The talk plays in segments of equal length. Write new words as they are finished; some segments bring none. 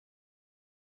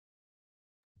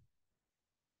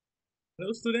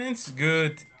Hello, students.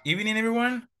 Good evening,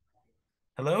 everyone.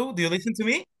 Hello, do you listen to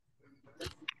me?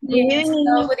 Yes,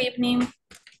 hello, good evening.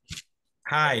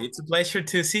 Hi, it's a pleasure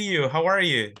to see you. How are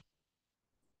you?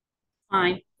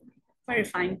 Fine, very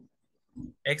fine.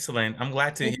 Excellent. I'm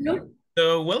glad to Thank hear. you.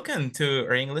 So, welcome to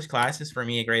our English class. It's for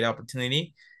me a great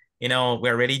opportunity.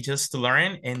 We're ready just to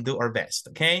learn and do our best,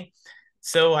 okay?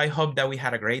 So, I hope that we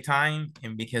had a great time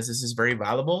and because this is very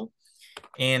valuable.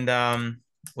 And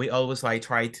we always like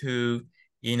try to,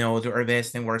 do our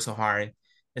best and work so hard,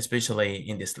 especially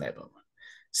in this level.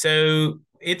 So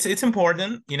it's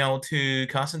important, to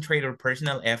concentrate our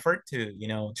personal effort to,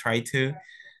 try to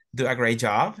do a great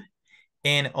job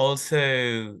and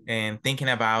also and thinking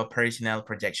about personal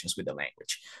projections with the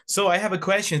language. So I have a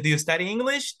question. Do you study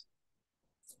English?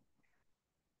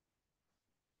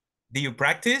 Do you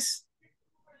practice?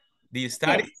 Do you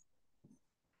study?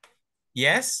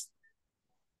 Yes,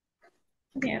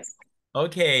 Yes? yes.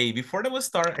 Okay, before that we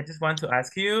start, I just want to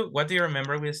ask you, what do you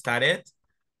remember we studied?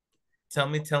 Tell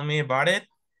me about it.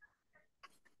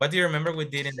 What do you remember we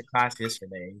did in the class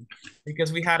yesterday?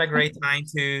 Because we had a great time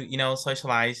to,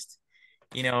 socialize,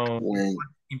 you know, when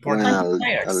when important. I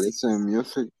Quantifiers. listen to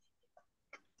music.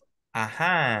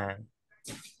 Aha.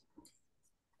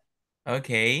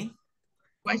 Okay.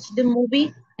 Watch the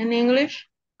movie in English.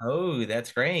 Oh,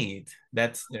 that's great.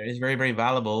 That is very, very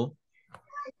valuable.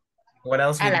 What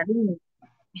else we did? Aladdin.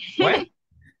 What?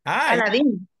 Ah,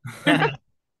 Aladdin. yeah.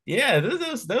 Yeah,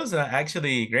 those are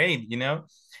actually great,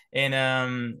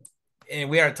 and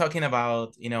we are talking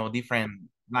about, different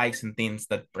likes and things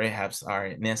that perhaps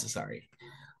are necessary.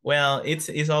 Well,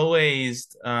 it's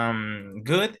always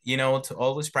good, to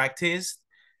always practice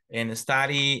and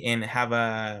study and have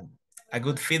a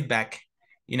good feedback,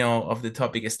 of the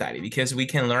topic study because we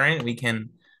can learn, we can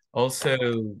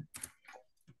also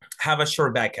have a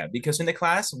short backup because in the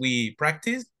class we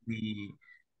practice, we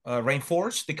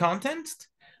reinforce the content,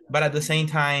 but at the same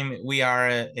time we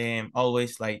are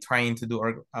always like trying to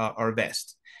do our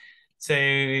best. So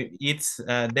it's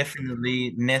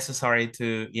definitely necessary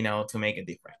to, to make a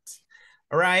difference.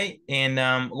 All right.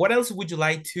 And what else would you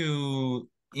like to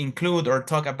include or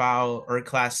talk about our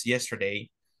class yesterday?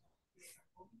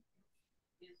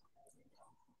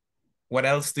 What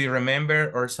else do you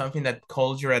remember or something that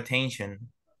called your attention?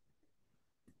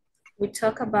 We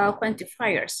talk about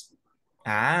quantifiers.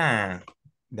 Ah,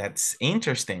 that's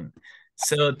interesting.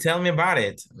 So tell me about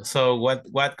it. So what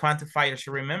quantifiers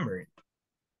you remember?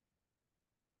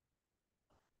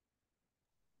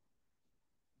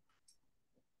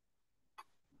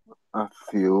 A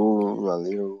few, a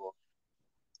little.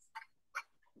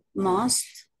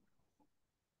 Most,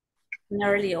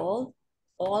 nearly all.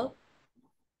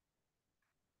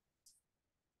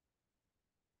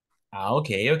 Ah,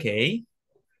 okay, okay.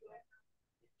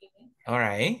 All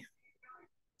right.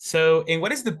 So, and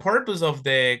what is the purpose of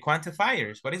the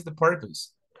quantifiers? What is the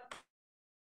purpose?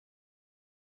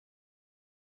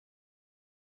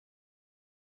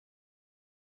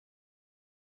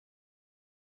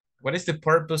 What is the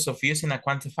purpose of using a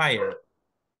quantifier?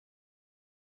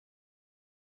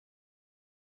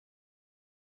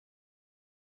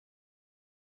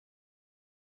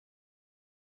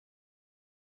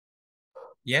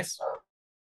 Yes.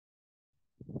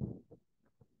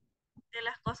 De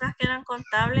las cosas que eran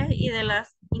contables y de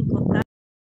las incontables.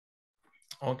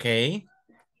 Okay.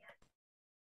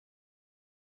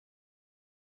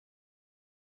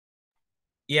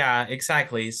 Yeah,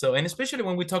 exactly. So, and especially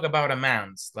when we talk about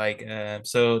amounts, like,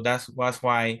 so that's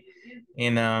why,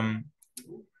 and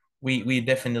we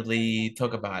definitely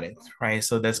talk about it, right?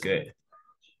 So that's good.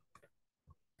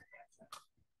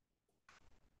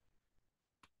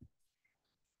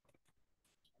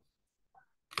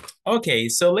 Okay,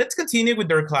 so let's continue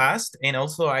with our class, and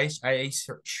also I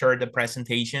share the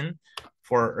presentation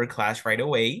for our class right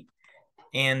away.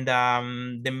 And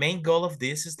the main goal of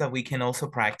this is that we can also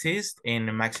practice and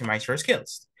maximize our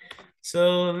skills.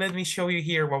 So let me show you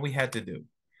here what we had to do.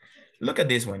 Look at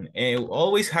this one.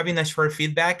 Always having a short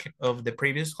feedback of the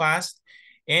previous class,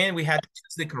 and we had to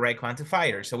choose the correct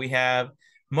quantifier. So we have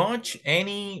much,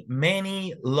 any,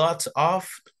 many, lots of,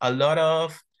 a lot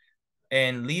of,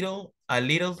 and little, a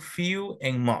little, few,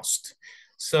 and most.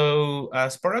 So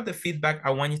as part of the feedback, I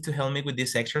want you to help me with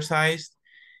this exercise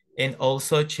and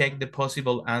also check the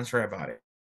possible answer about it.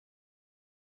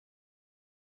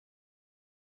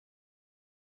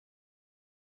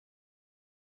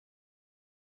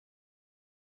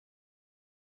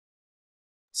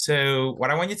 So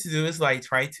what I want you to do is like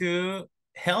try to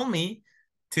help me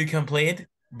to complete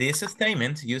this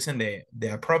statement using the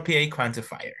appropriate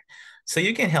quantifier. So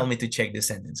you can help me to check the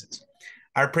sentences.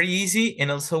 are pretty easy, and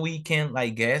also we can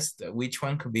like guess which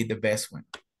one could be the best one.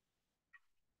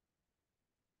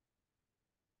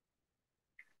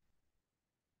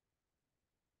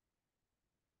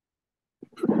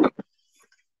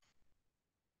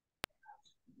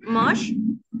 Much.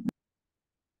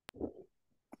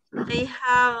 They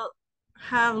have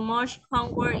had much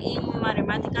homework in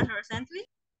mathematics recently.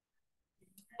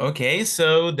 Okay,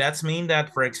 so that's mean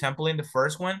that, for example, in the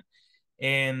first one,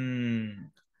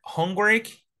 homework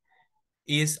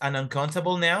is an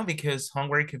uncountable now because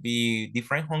homework could be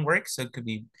different homework, so it could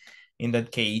be in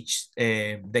that case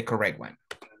the correct one.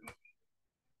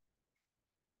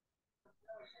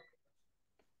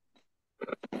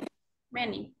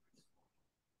 Many.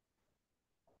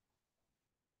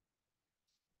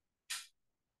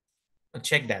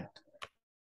 Check that.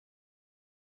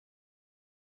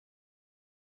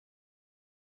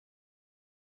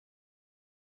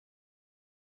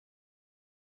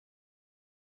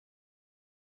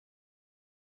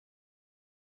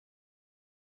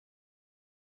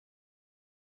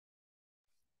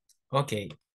 Okay.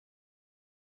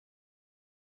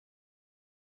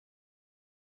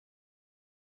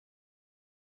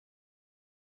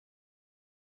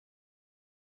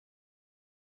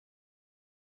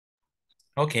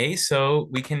 Okay, so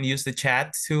we can use the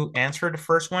chat to answer the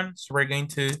first one. So we're going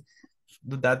to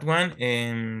do that one.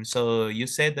 And so you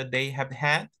said that they have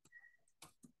had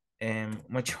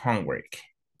much homework.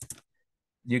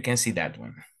 You can see that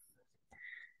one.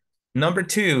 Number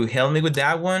 2, help me with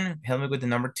that one. Help me with the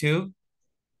number 2.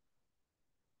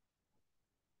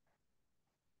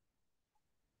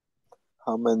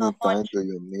 How many times do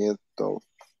you need to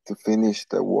finish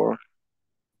the work?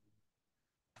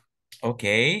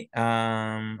 Okay,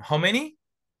 how many?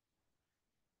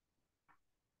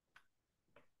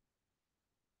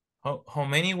 How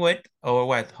many what or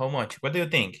what? How much? What do you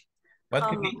think? What How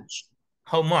could be? much?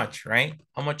 How much, right?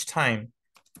 How much time?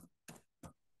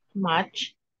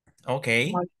 Much.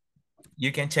 Okay, Much.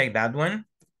 you can check that one.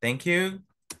 Thank you.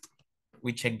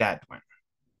 We check that one.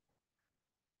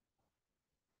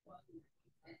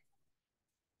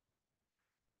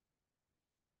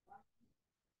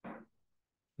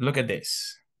 Look at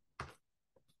this.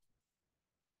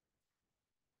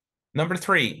 Number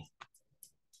 3.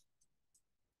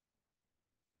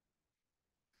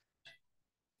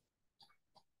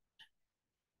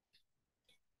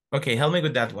 Okay, help me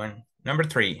with that one. Number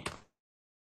 3.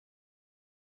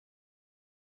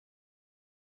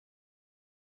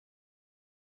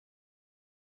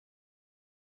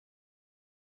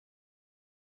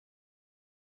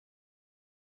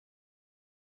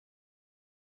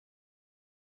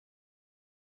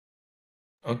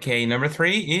 Okay, number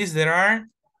 3 is there are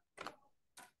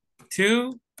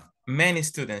too many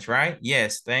students, right?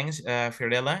 Yes, thanks,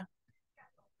 Fiorella.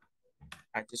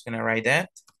 I'm just gonna write that.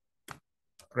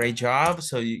 Great job.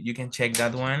 So you can check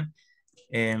that one.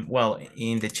 Well,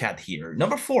 in the chat here.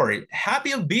 Number 4, have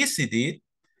you visited?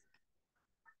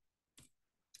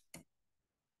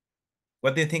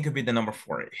 What do you think could be the number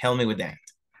 4? Help me with that.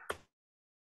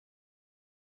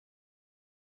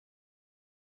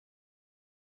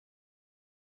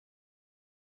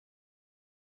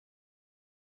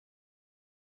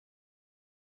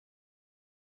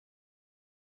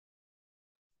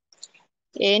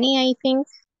 Any, I think.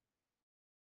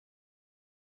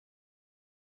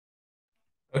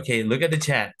 Okay, look at the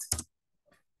chat.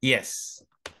 Yes.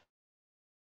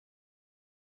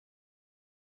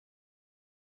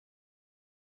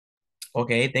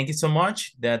 Okay, thank you so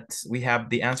much that we have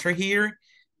the answer here.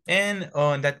 And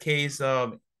in that case,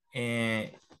 have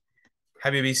you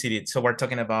visited? So we're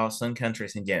talking about some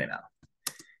countries in general.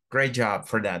 Great job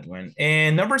for that one.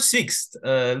 And number 6,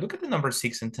 look at the number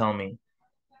 6 and tell me.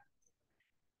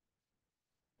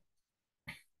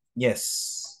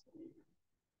 Yes.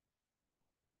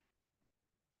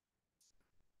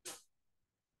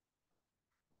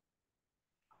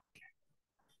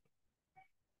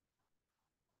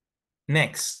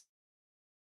 Next.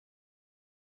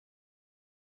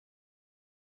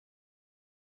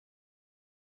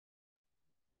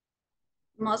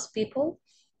 Most people.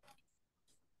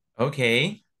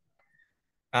 Okay.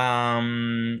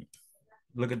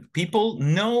 Look at people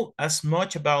know as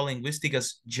much about linguistics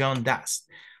as John does.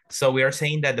 So we are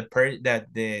saying that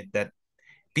that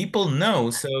people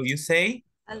know. So you say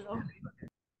A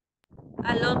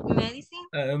lot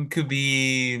medicine. could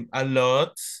be a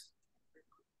lot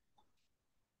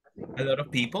of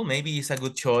people. Maybe it's a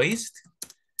good choice.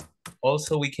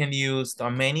 Also, we can use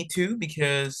many too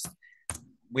because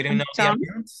we don't know the Some.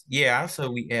 amount. Yeah,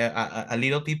 so we a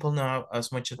little people know as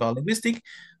much about linguistics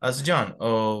as John.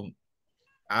 Oh,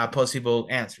 a possible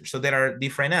answer. So there are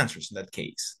different answers in that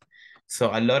case. So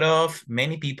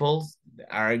many people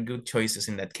are good choices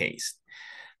in that case.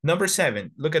 Number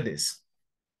 7, look at this.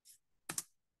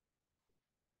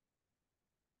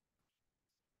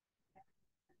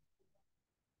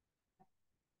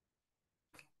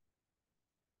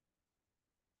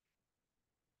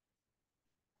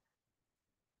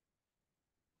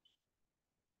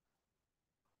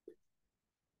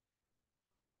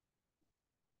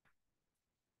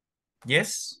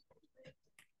 Yes?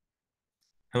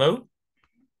 Hello?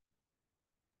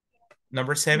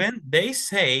 Number 7, they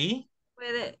say...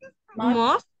 Puede, Much.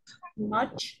 most,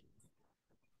 Much.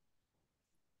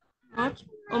 much,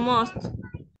 o most.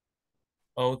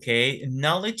 Okay,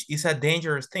 knowledge is a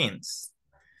dangerous thing.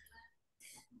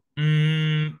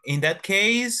 In that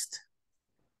case,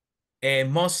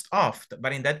 most often,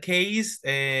 but in that case,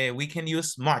 we can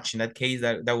use much. In that case,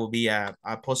 that will be a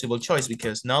possible choice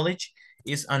because knowledge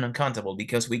is unaccountable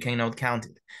because we cannot count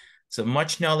it. So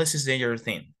much knowledge is a dangerous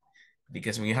thing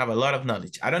because we have a lot of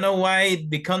knowledge. I don't know why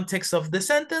the context of the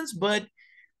sentence, but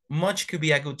much could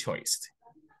be a good choice.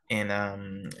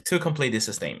 And to complete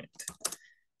this statement.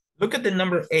 Look at the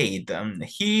number 8.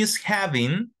 He's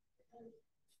having...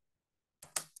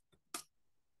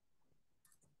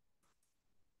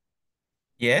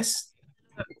 Yes?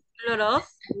 Lot of.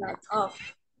 Lot of.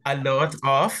 A lot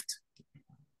of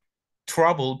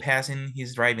trouble passing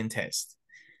his driving test.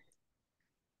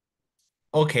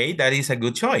 Okay, that is a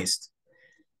good choice.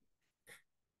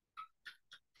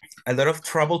 A lot of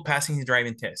trouble passing his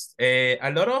driving test.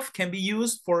 A lot of can be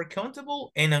used for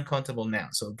countable and uncountable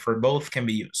nouns. So for both can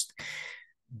be used.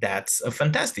 That's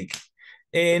fantastic.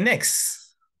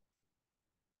 Next.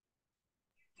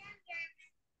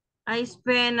 I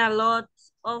spend a lot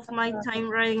of my time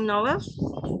writing novels.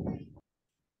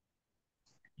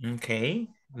 Okay,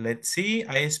 let's see.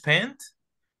 I spent...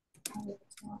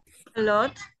 A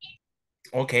lot.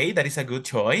 Okay, that is a good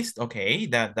choice. Okay,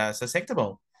 that's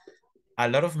acceptable. A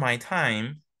lot of my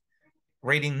time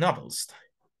reading novels.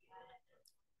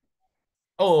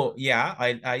 Oh, yeah,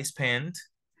 I spent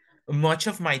much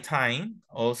of my time.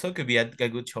 Also could be a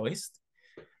good choice.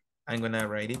 I'm gonna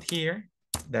write it here.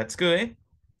 That's good.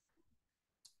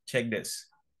 Check this.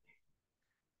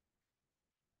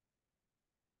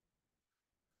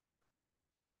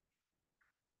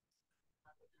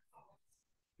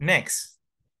 Next,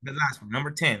 the last one, number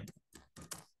 10.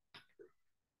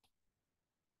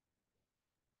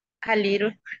 A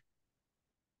little.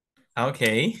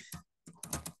 Okay.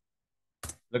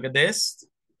 Look at this.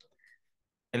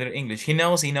 A little English. He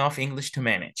knows enough English to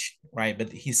manage, right?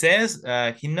 But he says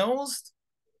he knows,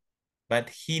 but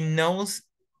he knows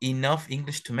enough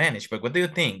English to manage. But what do you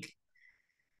think?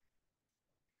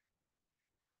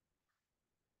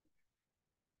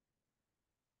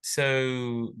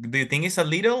 So do you think it's a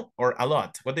little or a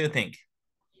lot? What do you think?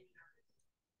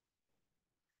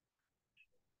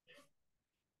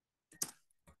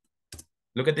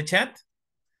 Look at the chat.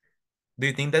 Do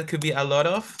you think that could be a lot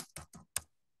of?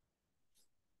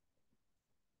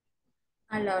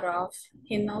 A lot of.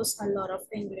 He knows a lot of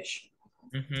English.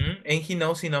 And he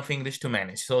knows enough English to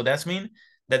manage. So that's mean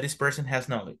that this person has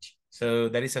knowledge. So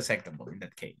that is acceptable in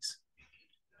that case.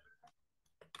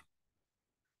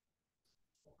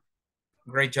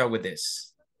 Great job with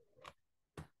this.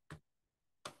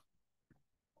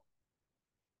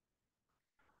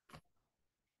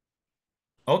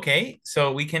 Okay,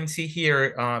 so we can see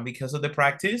here because of the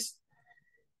practice.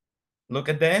 Look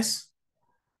at this.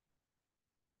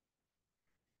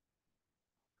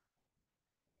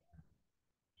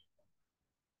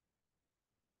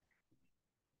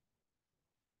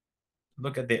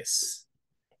 Look at this.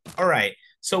 All right,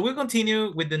 so we'll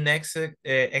continue with the next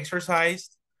exercise.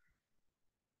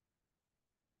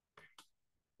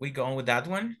 We go on with that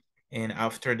one and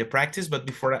after the practice, but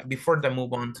before the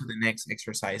move on to the next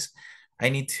exercise, I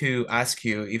need to ask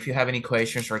you if you have any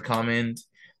questions or comment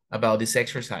about this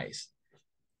exercise.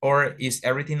 Or is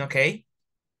everything okay?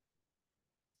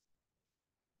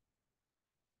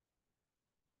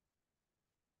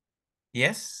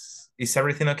 Yes? Is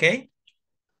everything okay?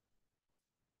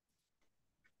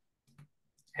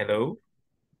 Hello?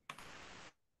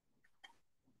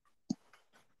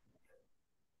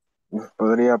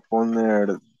 Podría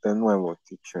poner de nuevo,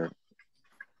 teacher.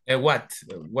 What?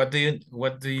 What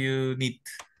do you need?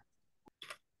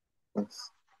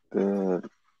 Este,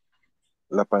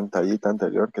 la pantallita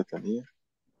anterior que tenía.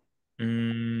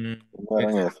 No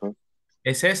eran eso.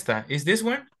 Es esta. Is this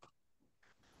one?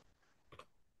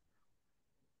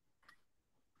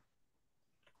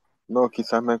 No,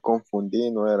 quizás me confundí,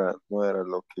 no era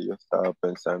lo que yo estaba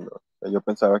pensando. Yo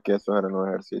pensaba que esos eran los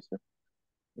ejercicios.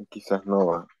 Quizás no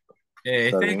va. Este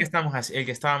 ¿Está es bien? el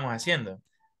que estábamos haciendo.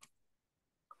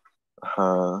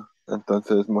 Ajá.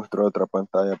 Entonces mostró otra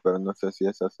pantalla, pero no sé si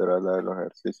esa será la de los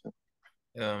ejercicios.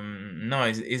 No,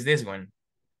 it's this one.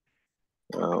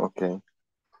 Ah, ok.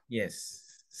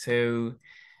 Yes. So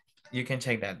you can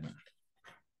check that one.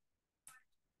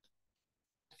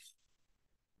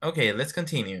 Okay, let's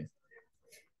continue.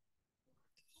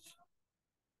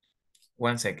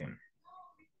 One second.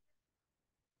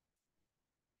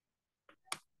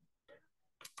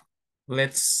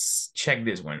 Let's check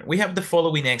this one. We have the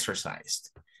following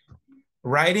exercise.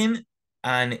 Writing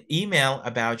an email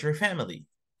about your family.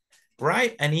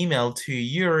 Write an email to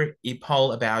your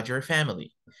poll about your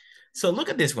family. So look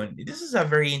at this one. This is a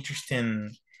very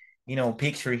interesting,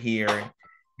 picture here.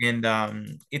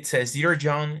 And it says, Dear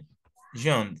John,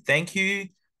 thank you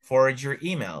for your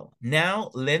email.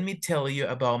 Now, let me tell you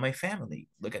about my family.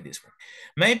 Look at this one.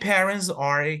 My parents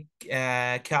are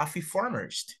coffee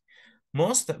farmers.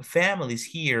 Most families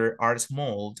here are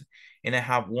small, and I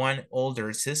have one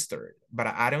older sister, but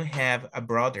I don't have a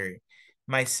brother.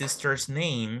 My sister's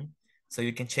name, so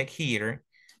you can check here,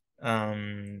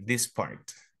 this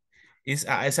part. It's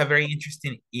a very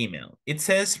interesting email. It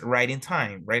says writing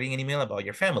time, writing an email about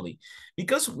your family.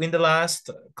 Because in the last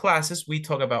classes, we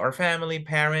talk about our family,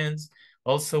 parents.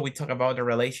 Also, we talk about the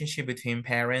relationship between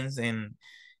parents and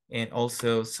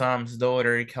also sons,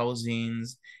 daughter,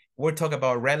 cousins. We talk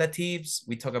about relatives,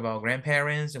 we talk about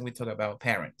grandparents, and we talk about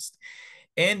parents.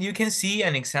 And you can see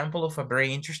an example of a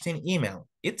very interesting email.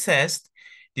 It says,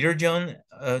 Dear John,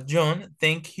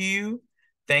 thank you.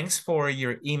 Thanks for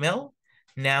your email.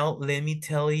 Now let me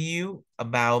tell you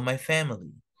about my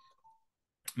family.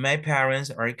 My parents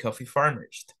are coffee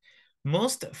farmers.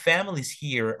 Most families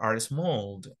here are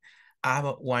small. I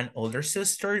have one older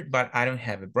sister, but I don't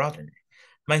have a brother.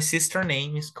 My sister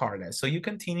name is Carla. So you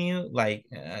continue like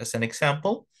as an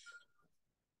example.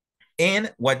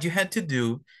 And what you had to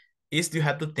do is you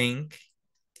had to think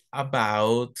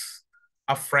about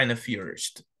a friend of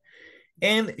yours.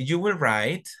 And you will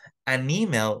write an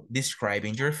email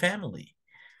describing your family.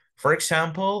 For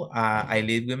example, I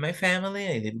live with my family,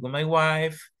 I live with my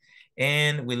wife,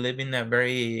 and we live in a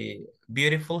very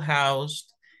beautiful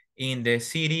house in the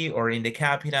city or in the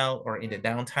capital or in the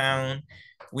downtown.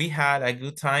 We had a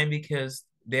good time because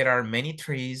there are many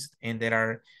trees and there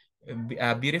are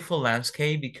a beautiful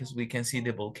landscape because we can see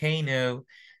the volcano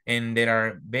and there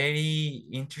are very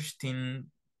interesting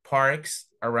parks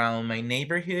around my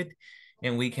neighborhood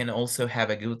and we can also have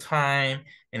a good time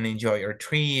and enjoy our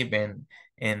trip and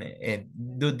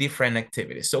do different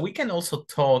activities. So we can also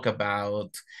talk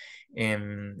about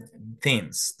um,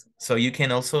 things. So you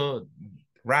can also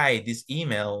write this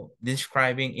email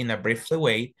describing in a briefly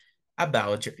way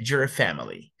about your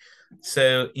family.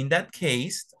 So in that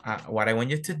case, what I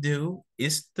want you to do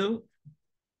is to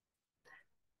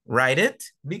write it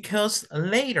because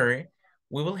later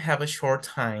we will have a short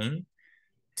time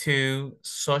to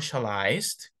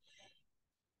socialize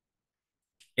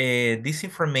this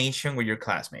information with your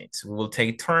classmates. We will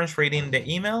take turns reading the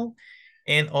email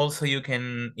and also you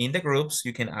can, in the groups,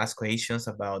 you can ask questions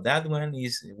about that one.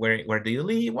 Is where do you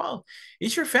live? Well,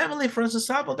 is your family from El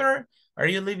Salvador? Are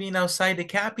you living outside the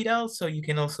capital? So you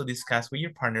can also discuss with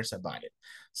your partners about it.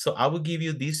 So I will give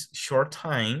you this short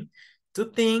time to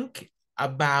think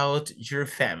about your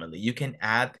family. You can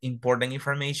add important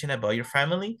information about your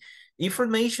family,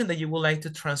 information that you would like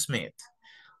to transmit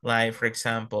like for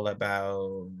example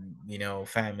about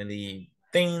family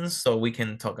things so we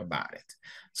can talk about it.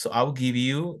 So I'll give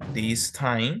you this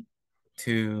time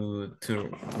to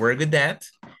work with that,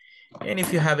 and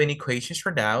if you have any questions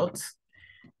or doubts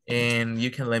and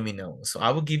you can let me know. So I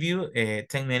will give you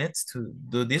 10 minutes to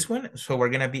do this one, so we're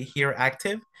gonna be here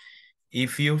active.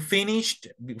 If you finished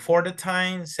before the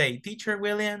time, say, Teacher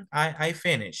William, I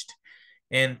finished.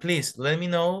 And please let me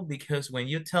know, because when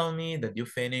you tell me that you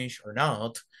finished or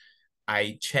not,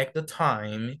 I check the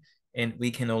time and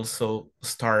we can also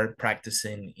start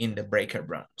practicing in the breakout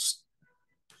rooms.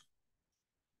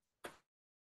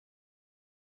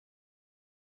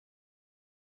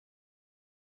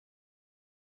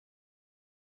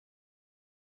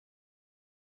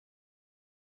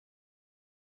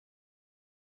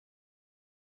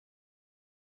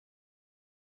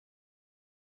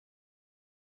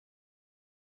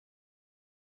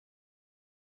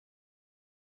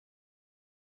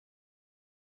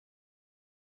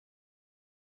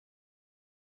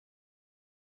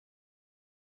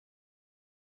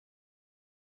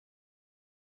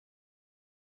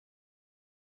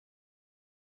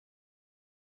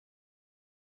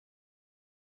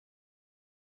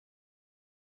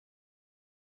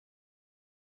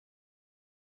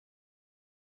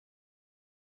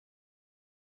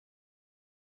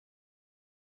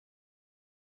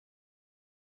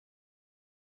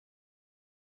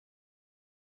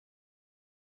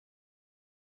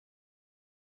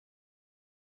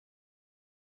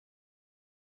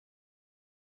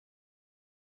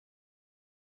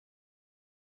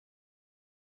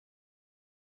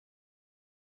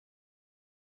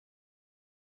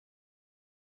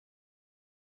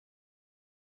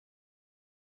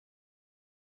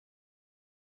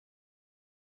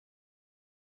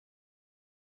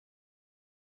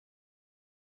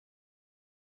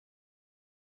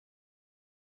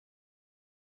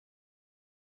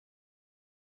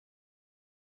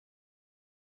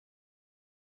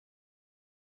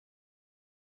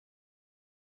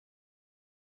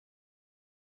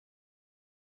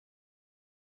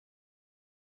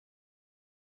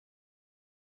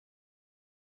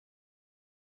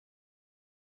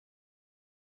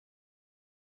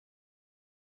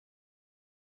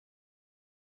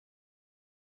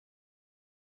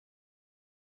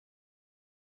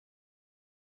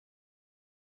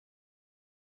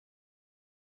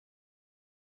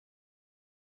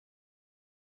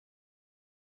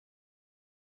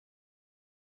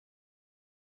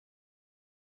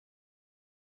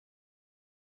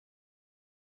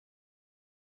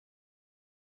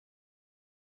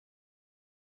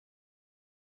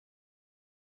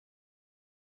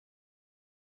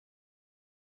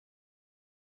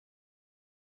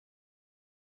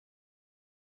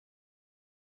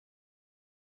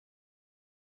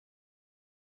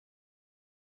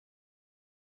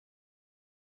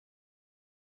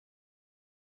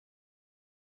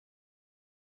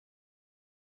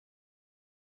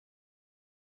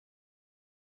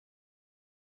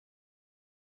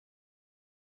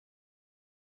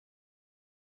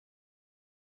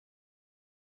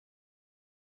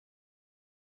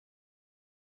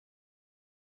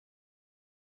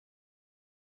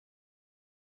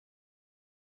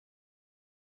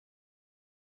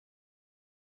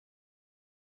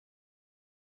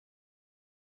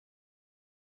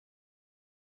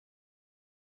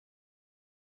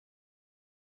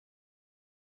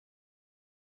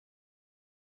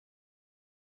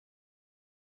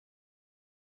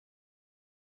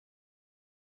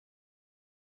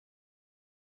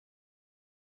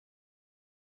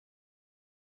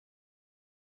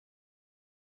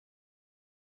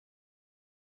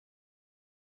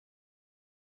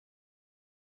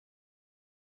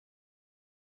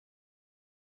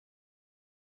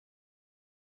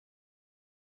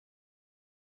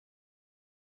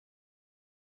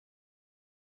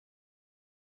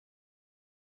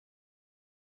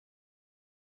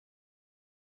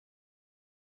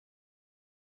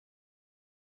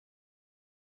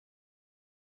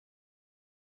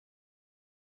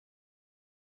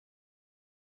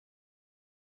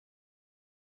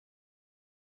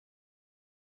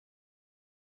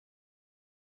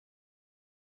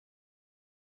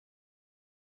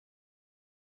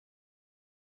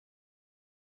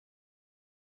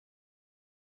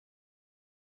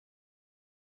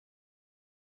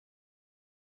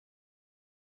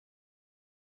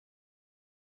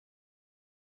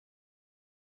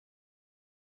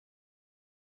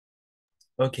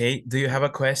 Okay, do you have a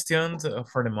question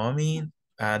for the moment?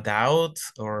 Doubt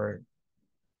or,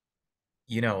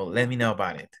 let me know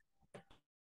about it.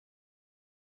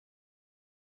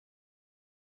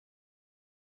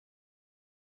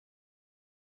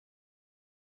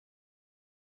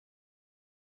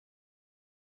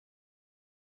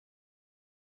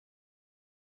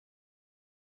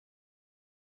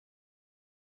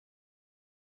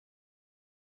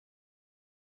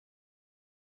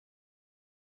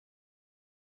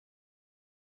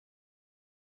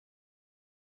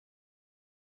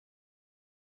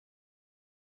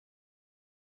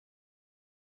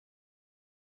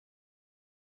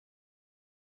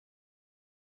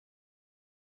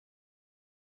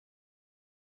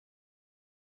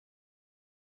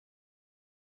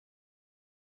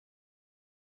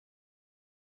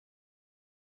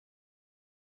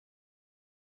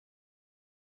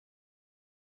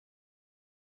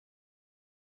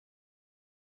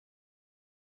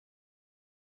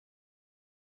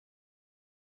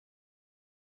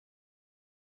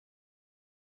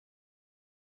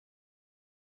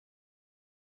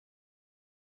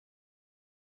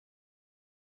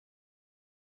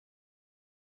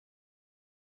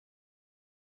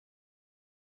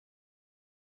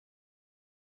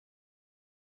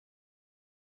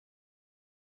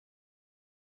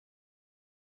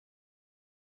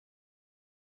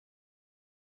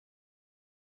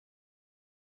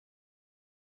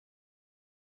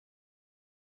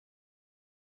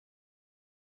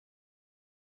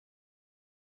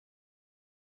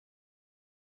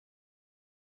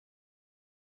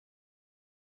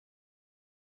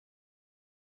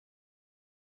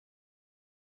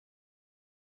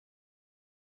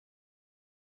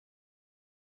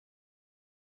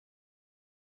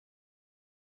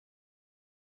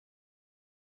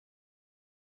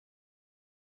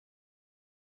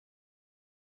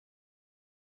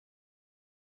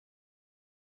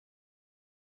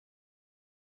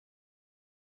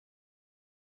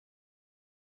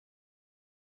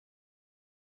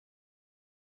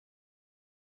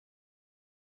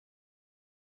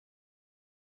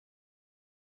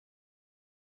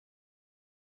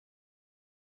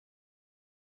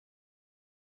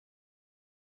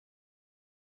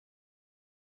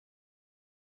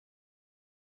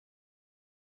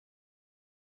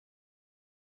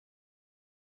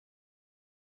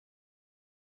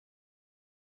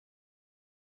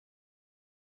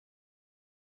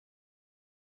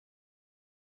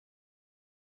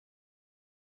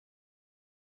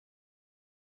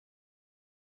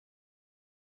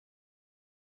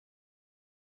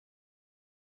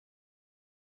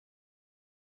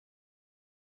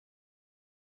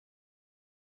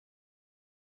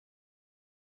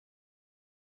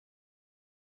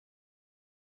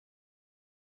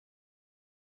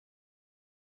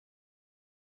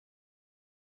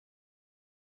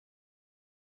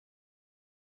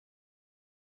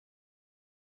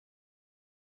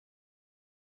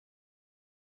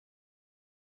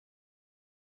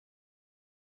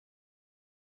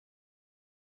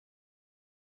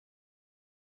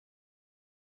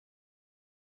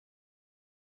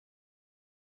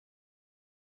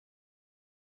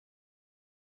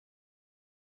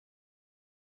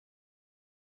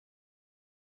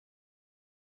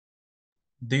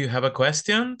 Do you have a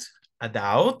question? A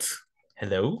doubt?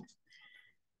 Hello?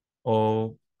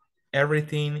 Or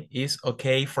everything is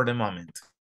okay for the moment?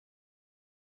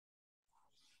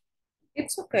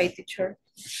 It's okay, teacher.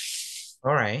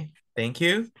 All right, thank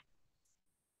you.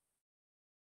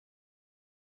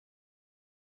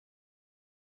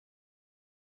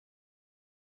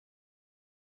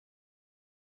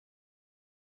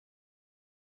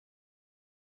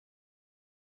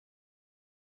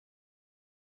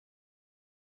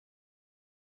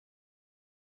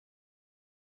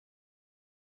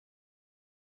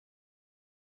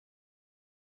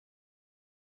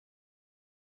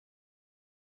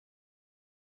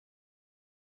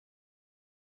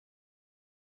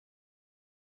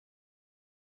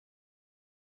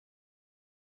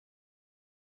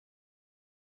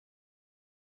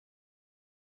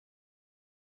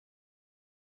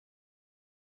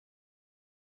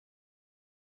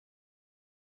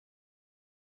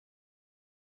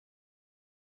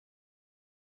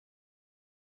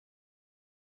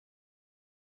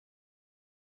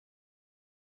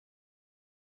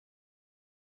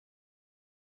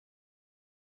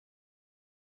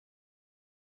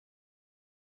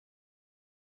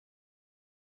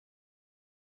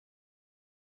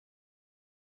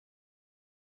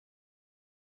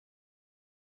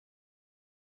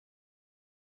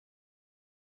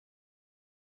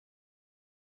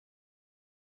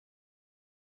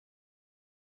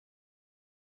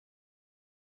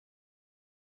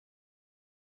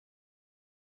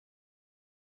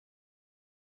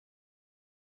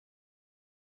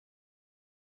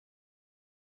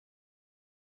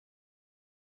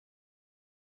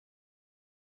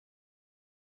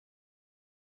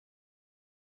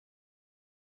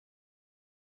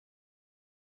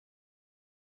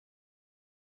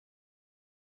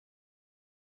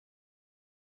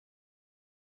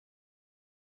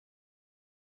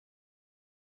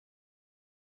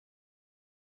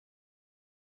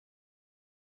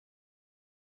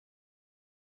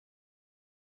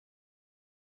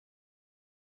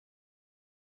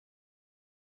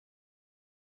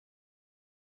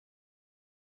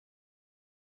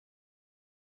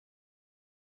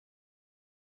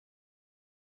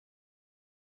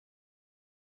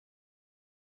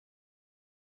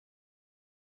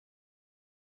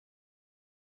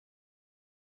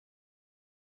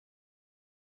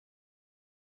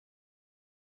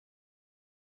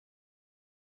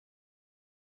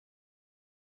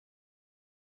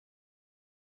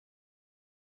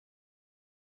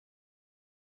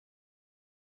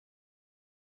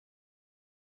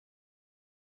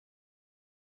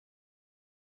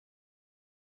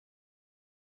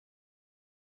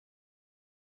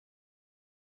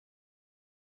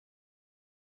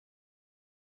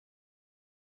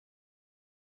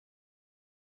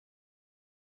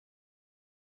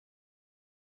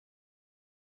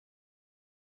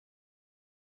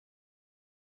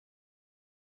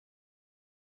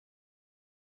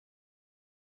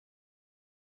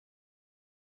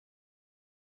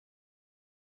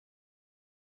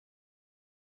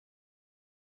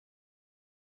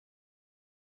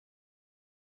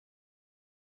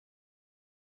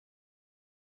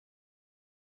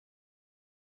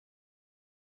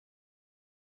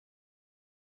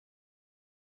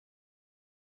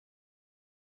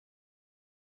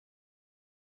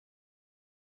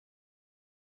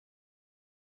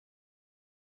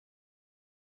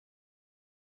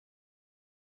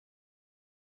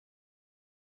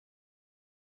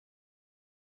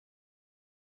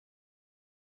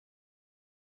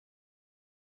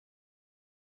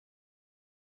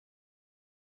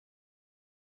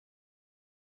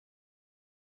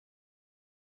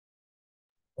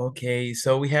 Okay,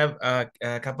 so we have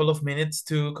a couple of minutes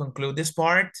to conclude this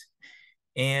part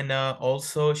and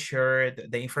also share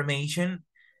the information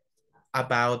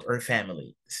about our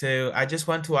family. So I just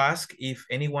want to ask if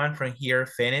anyone from here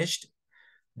finished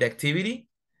the activity.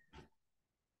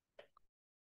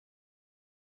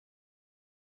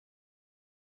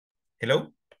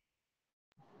 Hello?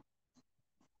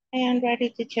 I am ready,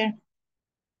 teacher.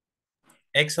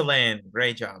 Excellent,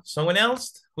 great job. Someone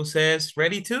else who says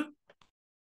ready to?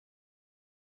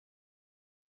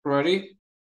 Ready?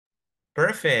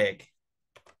 Perfect,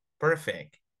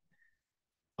 perfect.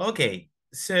 Okay,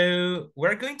 so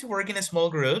we're going to work in small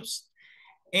groups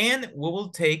and we will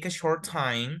take a short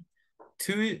time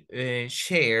to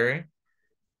share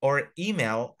or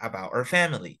email about our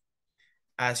family.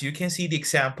 As you can see the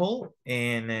example,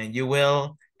 and you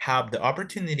will have the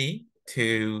opportunity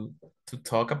to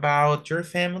talk about your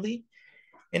family,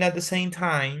 and at the same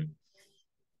time,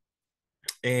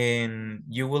 and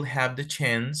you will have the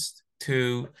chance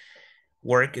to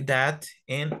work that,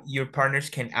 and your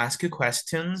partners can ask you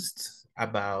questions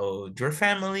about your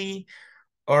family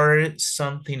or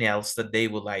something else that they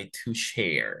would like to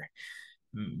share.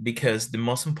 Because the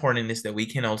most important is that we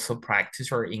can also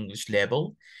practice our English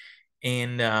level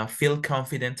and feel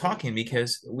confident talking,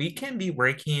 because we can be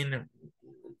working,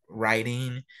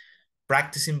 writing,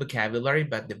 practicing vocabulary,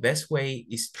 but the best way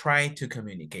is try to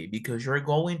communicate, because you're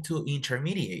going to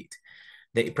intermediate,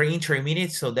 the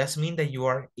pre-intermediate. So that's mean that you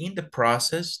are in the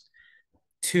process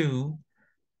to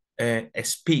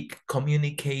speak,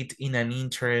 communicate in an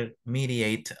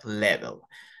intermediate level.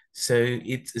 So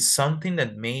it's something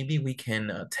that maybe we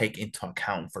can take into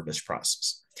account for this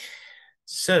process.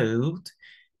 So,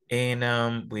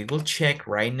 and we will check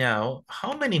right now,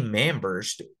 how many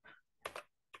members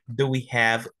do we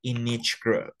have in each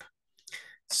group?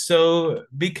 So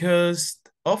because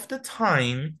of the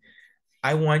time,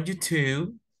 I want you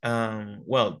to,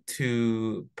 well,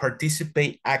 to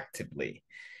participate actively.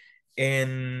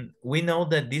 And we know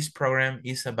that this program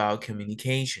is about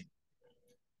communication.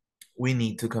 We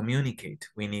need to communicate.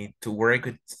 We need to work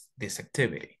with this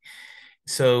activity.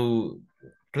 So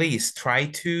please try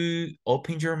to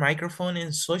open your microphone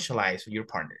and socialize with your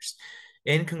partners.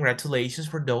 And congratulations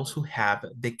for those who have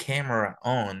the camera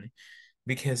on,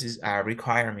 because it's a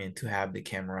requirement to have the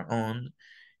camera on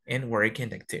and work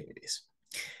in activities.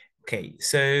 Okay,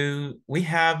 so we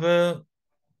have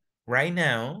right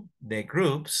now the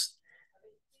groups.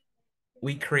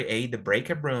 We create the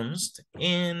breakout rooms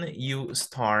and you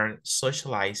start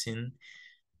socializing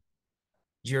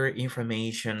your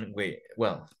information with,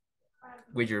 well,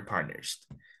 with your partners.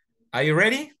 Are you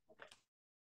ready?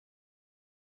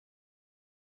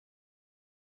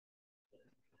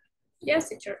 Yes,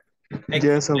 teacher.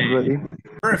 Yes, I'm ready.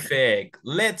 Perfect.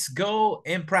 Let's go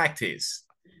and practice.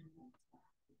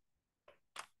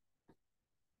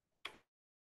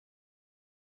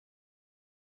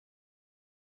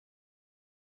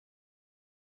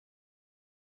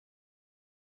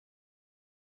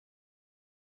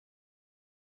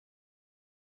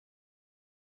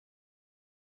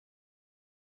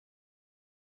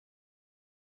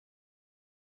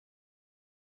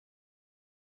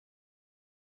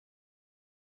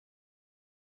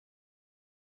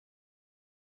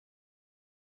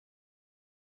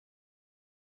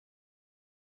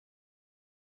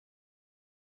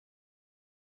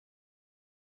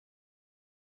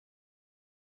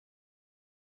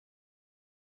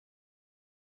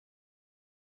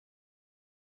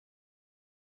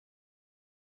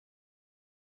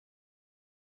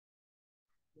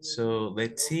 So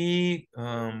let's see.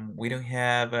 We don't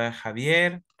have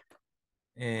Javier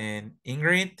and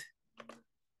Ingrid,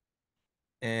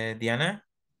 Diana.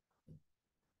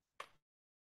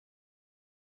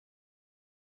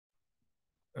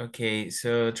 Okay,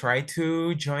 so try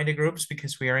to join the groups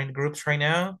because we are in groups right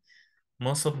now.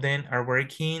 Most of them are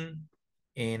working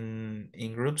in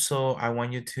groups, so I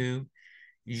want you to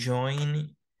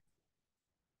join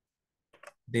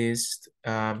this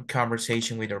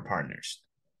conversation with our partners.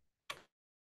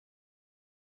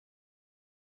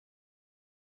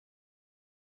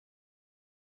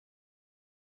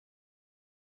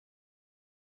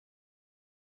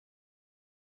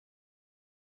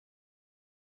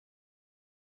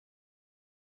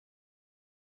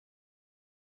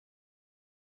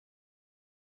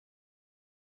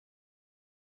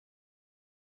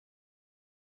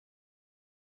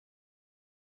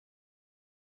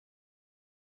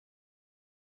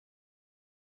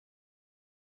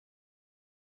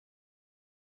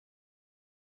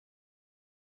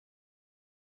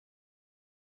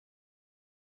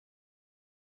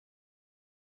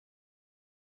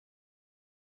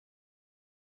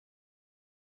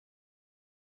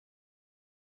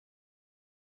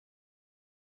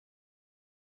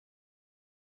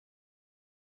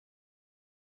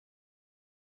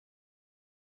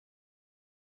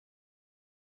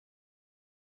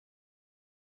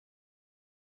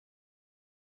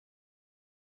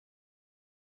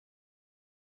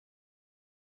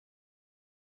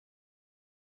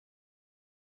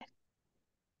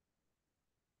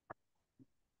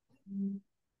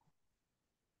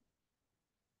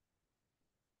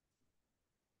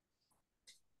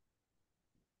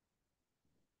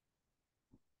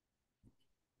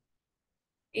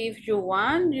 If you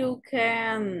want, you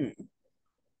can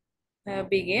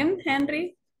begin,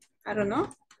 Henry. I don't know.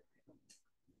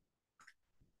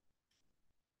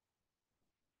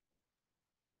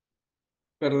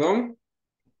 Perdón.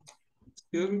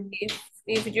 Excuse me.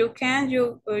 If you can,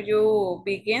 you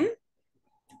begin,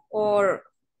 or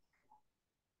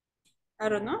I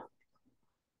don't know.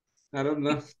 I don't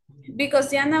know.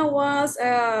 Because Diana was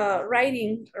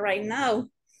writing right now.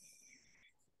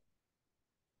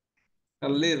 A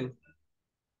little.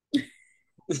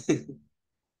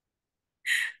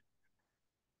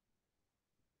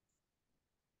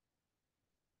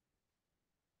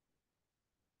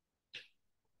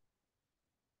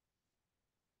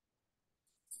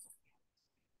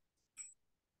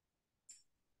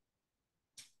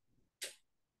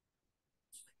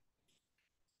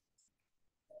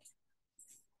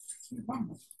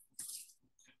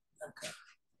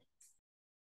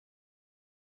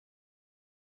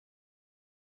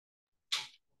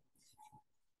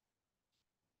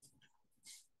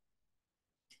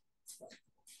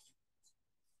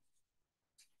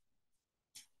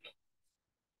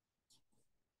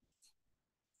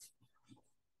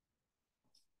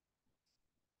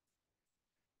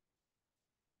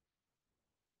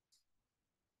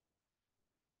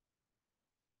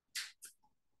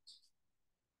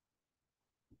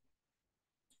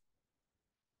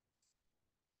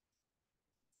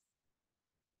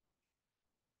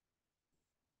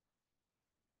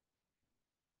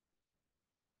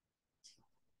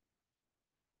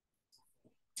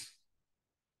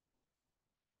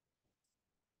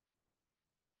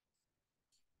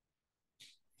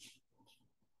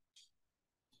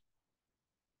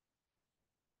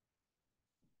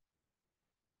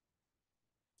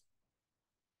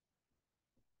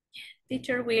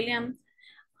 Teacher William,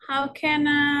 how can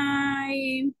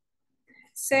I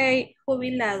say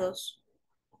jubilados?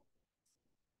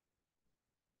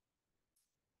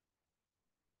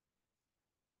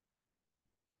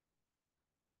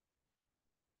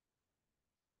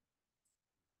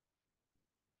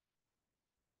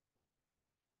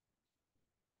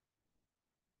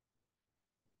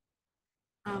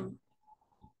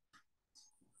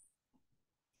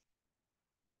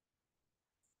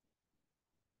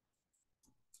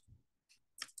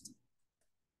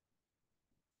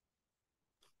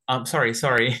 Um, Sorry.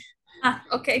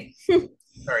 okay.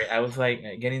 Sorry, I was like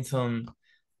getting some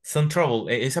trouble.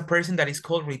 It's a person that is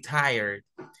called retired.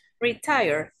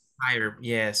 Retire. Retired,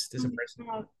 yes. There's a person.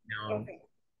 No. Okay.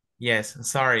 Yes,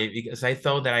 sorry, because I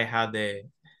thought that I had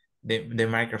the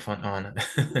microphone on.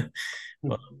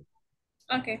 Well,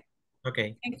 Okay.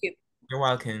 okay, Thank you. you're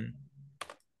welcome.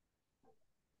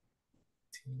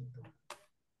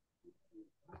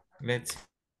 Let's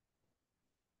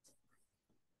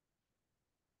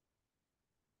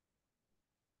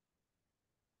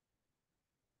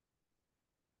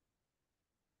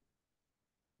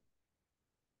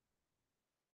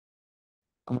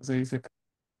 ¿Cómo se dice?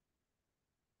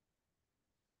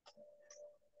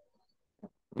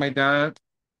 My dad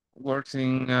works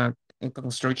in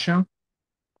construction.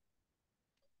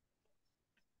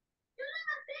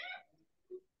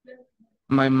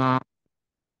 My mom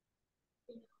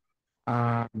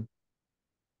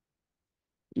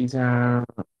is a,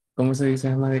 ¿cómo se dice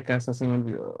ama de casa? Se me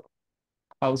olvidó.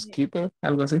 Housekeeper,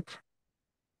 algo así.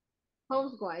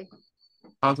 Housewife.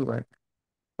 Housewife.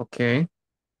 Okay.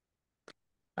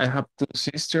 I have two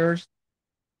sisters.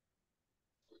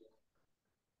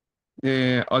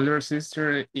 The older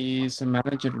sister is a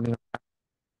manager.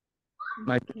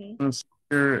 My Okay. younger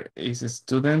sister is a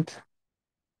student,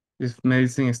 is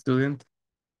medicine student.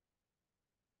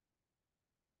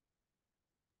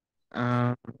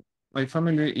 Uh, my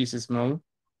family is small.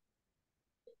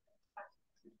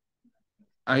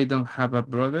 I don't have a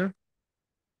brother,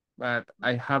 but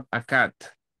I have a cat.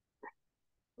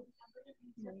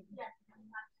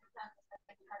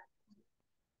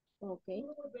 Okay.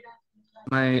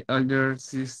 My older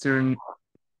sister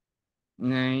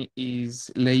name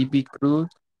is Lady Cruz.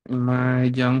 My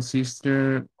young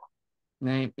sister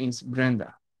name is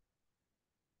Brenda.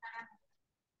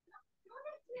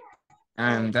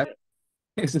 And that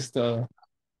is todo.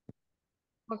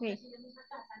 Okay.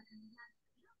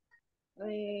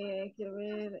 Quiero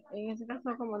ver, en ese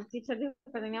caso, como el teacher dijo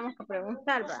que teníamos que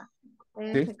preguntar, ¿va?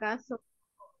 En ¿Sí? ese caso,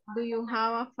 do you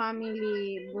have a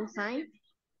family business?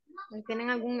 ¿Tienen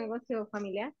algún negocio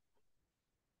familiar?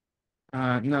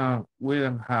 No, we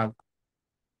don't have.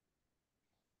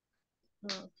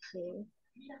 Okay.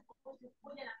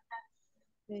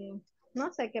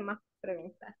 No sé qué más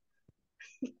preguntar.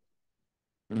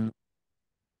 Mm,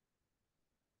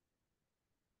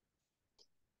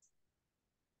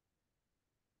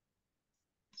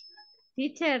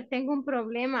 Teacher, tengo un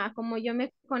problema. Como yo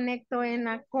me conecto en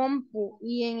la compu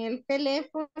y en el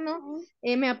teléfono,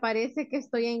 me aparece que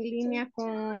estoy en línea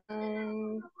con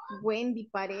Wendy,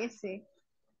 parece.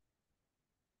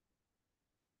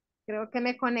 Creo que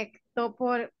me conectó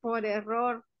por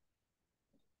error.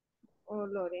 O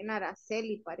Lorena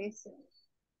Araceli, parece.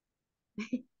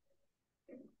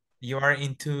 You are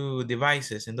into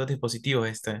devices, en dos dispositivos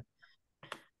este.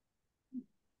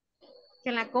 Que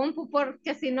en la compu,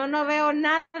 porque si no, no veo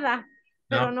nada.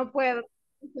 Pero No, no puedo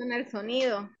funcionar el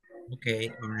sonido. okay,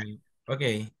 all right.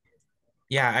 Okay,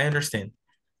 yeah, I understand.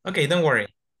 Okay, don't worry.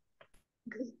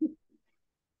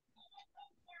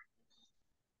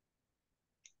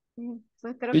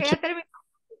 Pues creo que Teacher, ya terminó.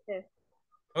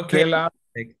 Okay, tell us,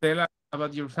 perfect. tell us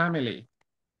about your family.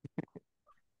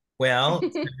 Well,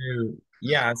 so,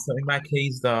 yeah, so in my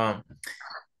case,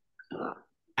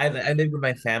 I live with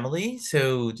my family,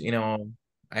 so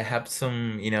I have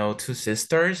some two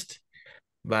sisters,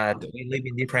 but we live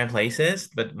in different places.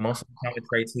 But most of the time, we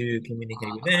try to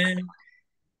communicate with them,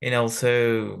 and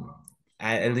also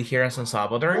I live here in San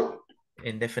Salvador,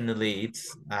 and definitely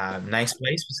it's a nice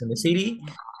place. It's in the city,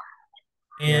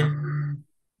 Yeah. and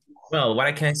well, what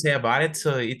I can say about it?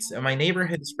 So it's my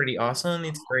neighborhood is pretty awesome.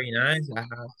 It's very nice. I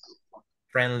have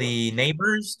friendly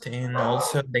neighbors, and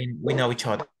also we know each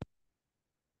other.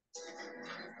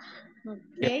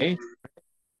 Okay. Okay.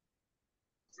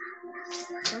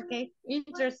 Okay.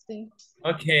 Interesting.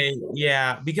 Okay,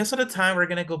 yeah. Because of the time, we're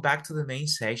gonna go back to the main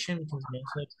section because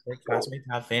most of our classmates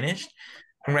have finished.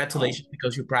 Congratulations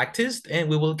because you practiced, and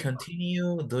we will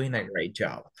continue doing a great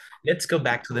job. Let's go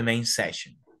back to the main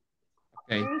session.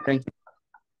 Okay. Thank you.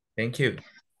 Thank you.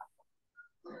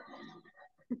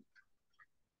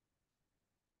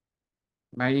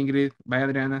 Bye, Ingrid. Bye,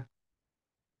 Adriana.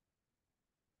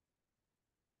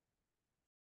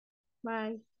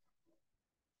 Bye.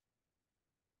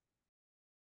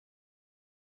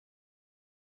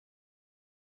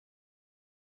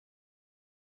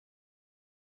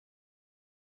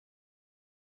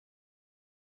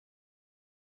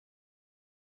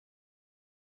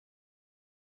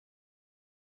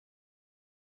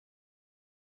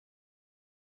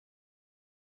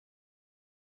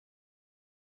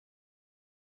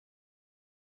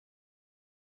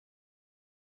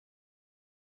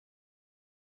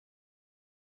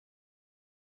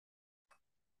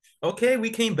 Okay, we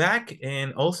came back,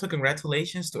 and also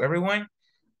congratulations to everyone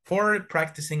for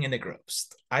practicing in the groups.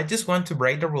 I just want to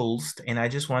break the rules, and I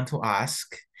just want to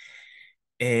ask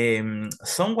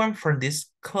someone from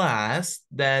this class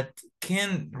that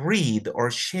can read or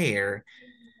share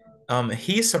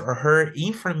his or her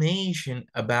information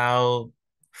about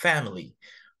family.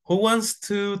 Who wants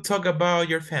to talk about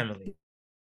your family?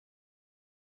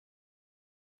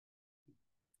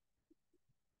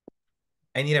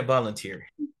 I need a volunteer.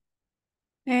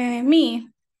 Me.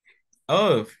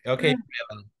 Oh, okay.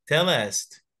 Tell us.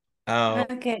 Oh,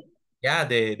 Okay. yeah,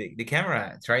 the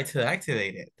camera. Try to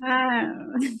activate it.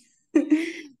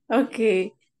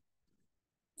 Okay.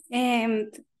 And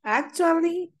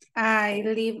actually, I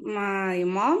live my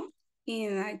mom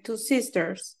and my two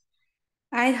sisters.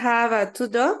 I have two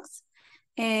dogs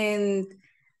and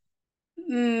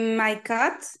my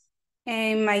cat,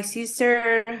 and my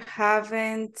sister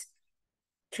haven't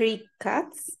three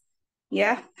cats.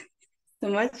 Yeah, too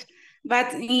much.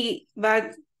 But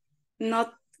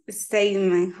not stay in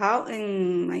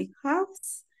my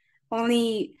house.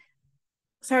 Only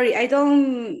sorry, I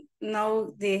don't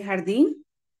know the jardín.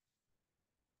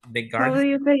 The How do garden.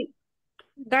 you say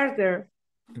garden?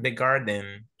 The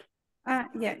garden.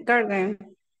 Yeah, garden.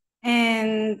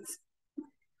 And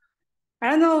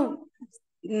I don't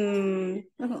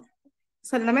know.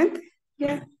 Solamente.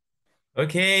 Yeah.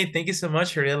 Okay, thank you so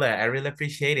much, Arilla. I really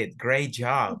appreciate it. Great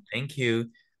job. Thank you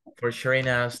for sharing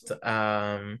us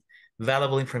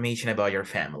valuable information about your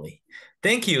family.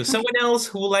 Thank you. Someone else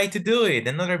who would like to do it?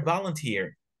 Another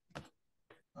volunteer.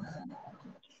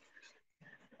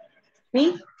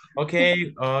 Me?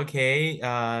 Okay, okay.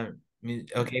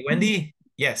 Okay, Wendy.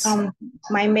 Yes.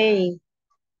 My May.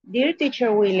 Dear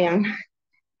Teacher William,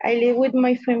 I live with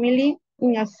my family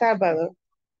in El Salvador.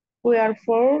 We are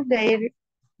four.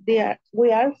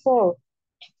 We are four.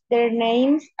 Their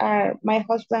names are my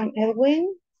husband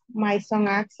Edwin, my son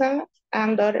Axel,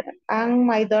 and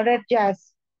my daughter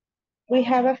Jazz. We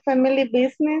have a family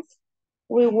business.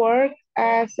 We work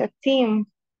as a team.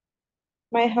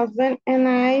 My husband and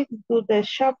I do the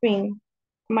shopping.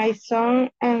 My son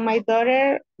and my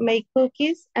daughter make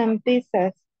cookies and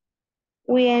pizzas.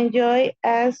 We enjoy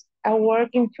as a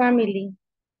working family.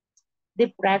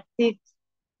 The practice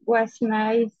was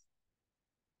nice.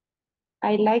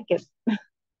 I like it.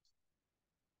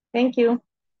 Thank you.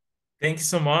 Thank you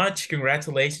so much.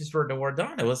 Congratulations for the work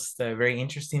done. It was very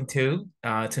interesting too,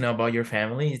 to know about your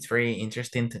family. It's very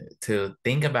interesting to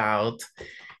think about,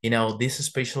 this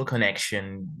special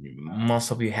connection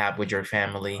most of you have with your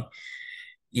family.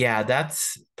 Yeah,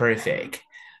 that's perfect.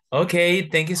 Okay,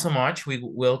 thank you so much. We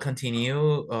will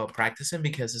continue practicing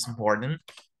because it's important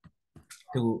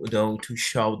to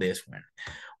show this one.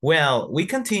 Well, we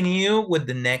continue with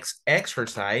the next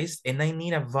exercise, and I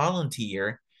need a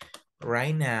volunteer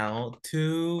right now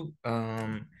to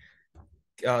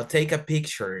take a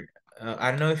picture.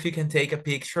 I don't know if you can take a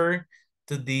picture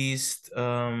to this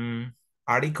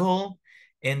article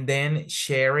and then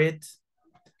share it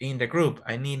in the group.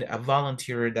 I need a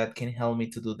volunteer that can help me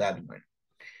to do that one.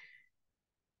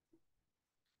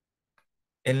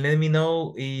 And let me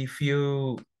know if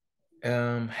you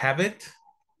have it.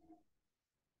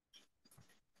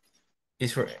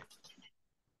 Is for,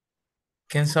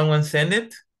 can someone send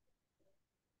it?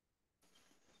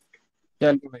 Ya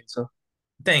lo hizo.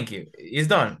 Thank you. It's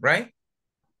done, right?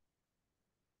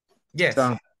 Yes.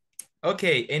 Done.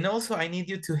 Okay, and also I need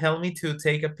you to help me to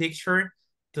take a picture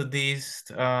to these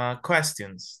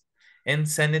questions and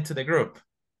send it to the group.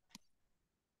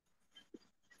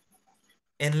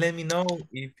 And let me know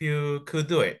if you could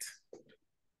do it.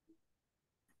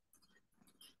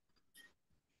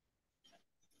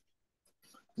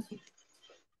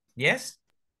 Yes?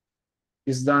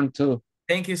 It's done too.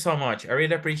 Thank you so much. I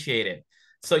really appreciate it.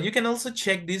 So you can also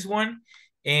check this one.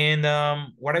 And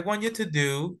what I want you to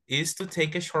do is to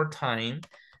take a short time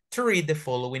to read the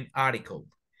following article.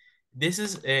 This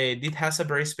has a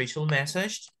very special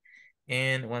message.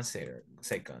 And one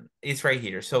second, it's right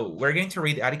here. So we're going to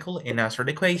read the article and answer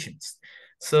the questions.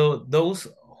 So those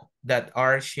that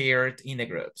are shared in the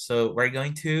group. So we're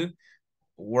going to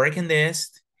work in this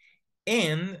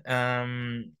and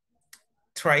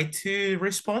try to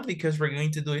respond because we're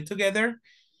going to do it together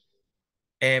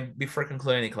and before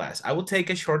concluding the class. I will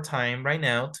take a short time right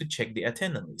now to check the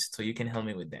attendance list so you can help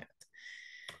me with that.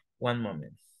 One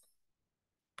moment.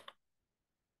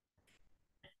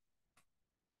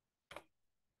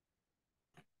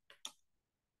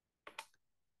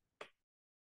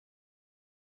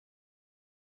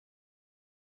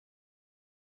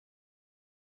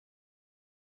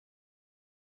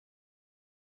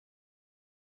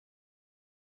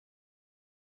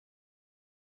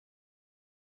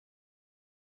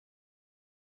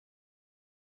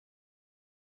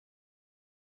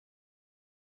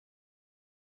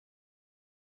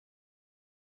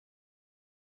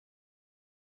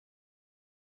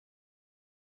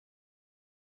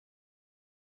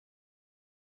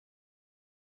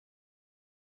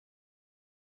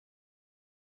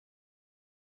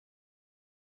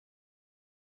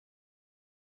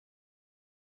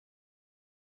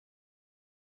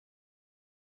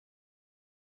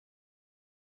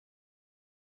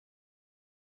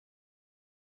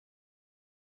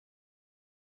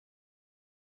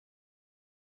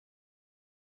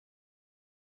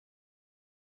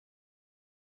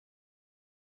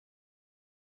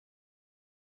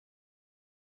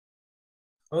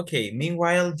 Okay,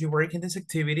 meanwhile, you work in this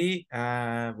activity,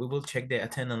 we will check the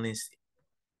attendance list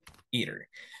either.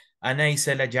 Ana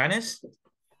Isela Llanes.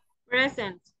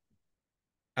 Present.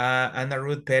 Ana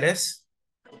Ruth Perez.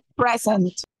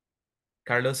 Present.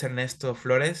 Carlos Ernesto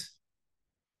Flores.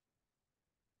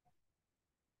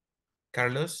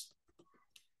 Carlos.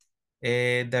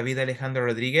 David Alejandro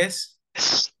Rodríguez.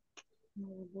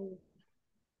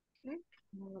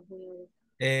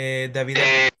 David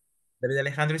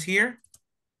Alejandro is here?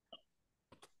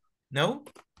 No?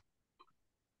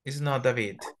 It's not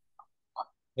David.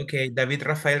 Okay, David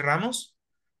Rafael Ramos.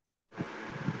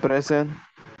 Present.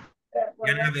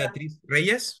 Diana Beatriz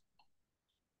Reyes.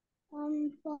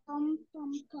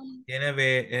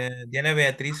 Diana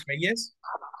Beatriz Reyes.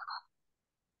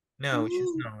 No,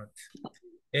 she's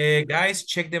not. Guys,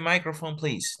 check the microphone,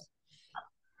 please.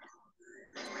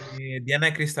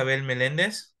 Diana Cristabel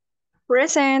Melendez.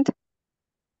 Present.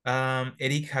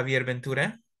 Eric Javier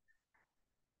Ventura.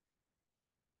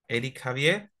 Eric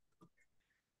Javier.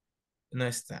 No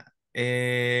está.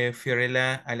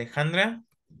 Fiorella Alejandra.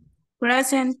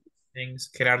 Present.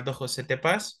 Thanks. Gerardo José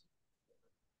Tepaz.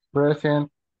 Present.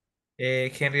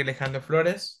 Henry Alejandro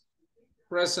Flores.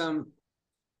 Present.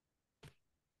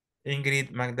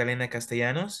 Ingrid Magdalena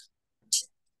Castellanos.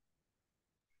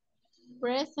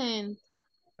 Present.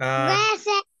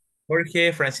 Present.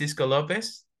 Jorge Francisco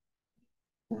Lopez.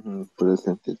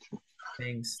 Present, teacher.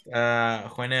 Thanks.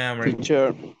 Juana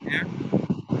Teacher,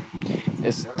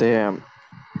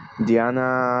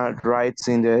 Diana writes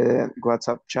in the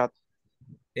WhatsApp chat.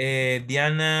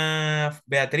 Diana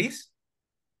Beatriz.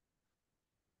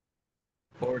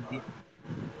 Or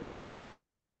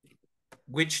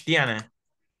which Diana?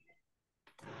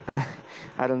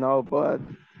 I don't know, but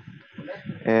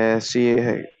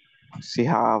she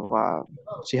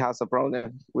has a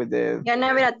problem with the.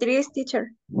 Diana Beatriz,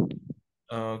 teacher.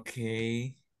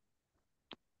 Okay.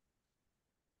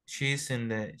 She's in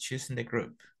the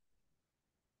group.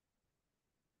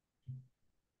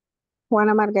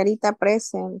 Juana Margarita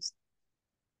present.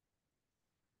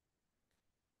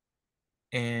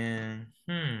 And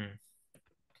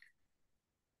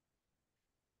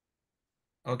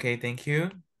okay, thank you.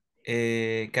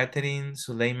 Catherine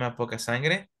Zuleima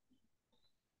Pocasangre.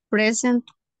 Present.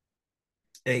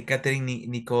 Catherine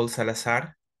Nicole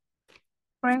Salazar.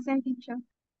 Present, teacher.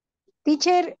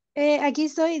 Teacher, aquí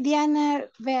soy Diana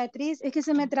Beatriz. Es que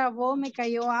se me trabó, me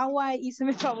cayó agua y se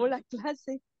me trabó la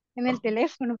clase en el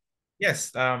teléfono.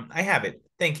 Yes, I have it.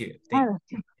 Thank you.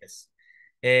 Yes.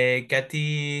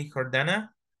 Katy Jordana.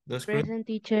 Present,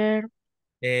 teacher.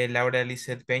 Laura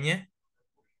Lizeth Peña.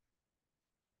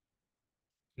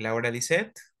 Laura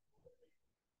Lizeth.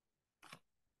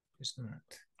 It's not.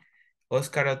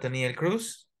 Oscar Otoniel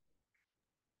Cruz.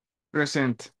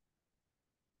 Present.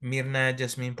 Mirna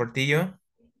Jasmine Portillo.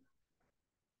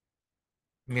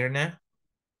 Mirna.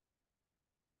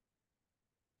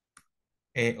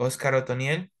 Oscar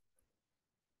Otoniel.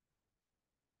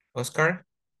 Oscar.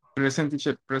 Present,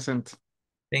 teacher. Present.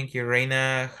 Thank you.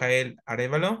 Reina Jael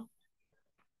Arevalo.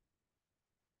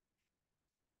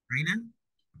 Reina.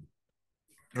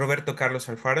 Roberto Carlos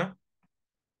Alfaro.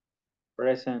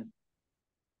 Present.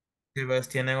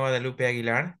 Sebastiana Guadalupe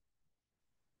Aguilar.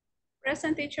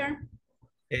 Present, teacher.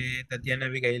 Tatiana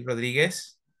Abigail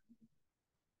Rodríguez.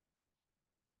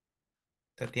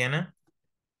 Tatiana.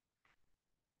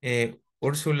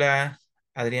 Úrsula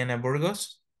Adriana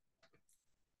Burgos.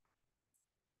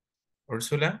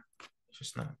 Úrsula.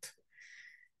 She's not.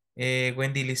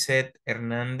 Wendy Lisette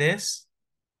Hernández.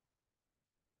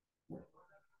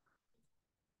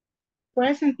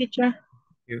 Present, teacher.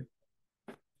 You.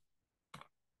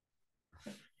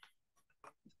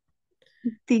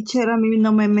 Teacher, a mí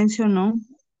no me mencionó.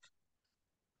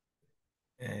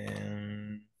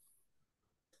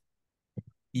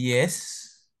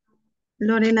 Yes.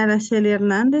 Lorena Araceli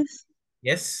Hernández.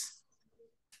 Yes.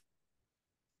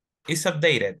 It's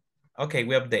updated. Okay,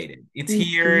 we updated. It's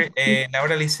here,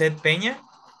 Laura Lisette Peña,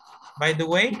 by the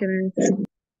way.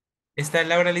 ¿Está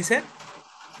Laura Lisette?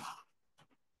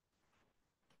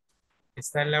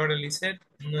 ¿Está Laura Lisette?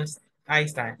 No es... Ahí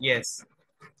está, yes.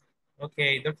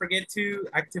 Okay, don't forget to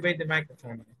activate the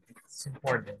microphone. It's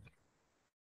important.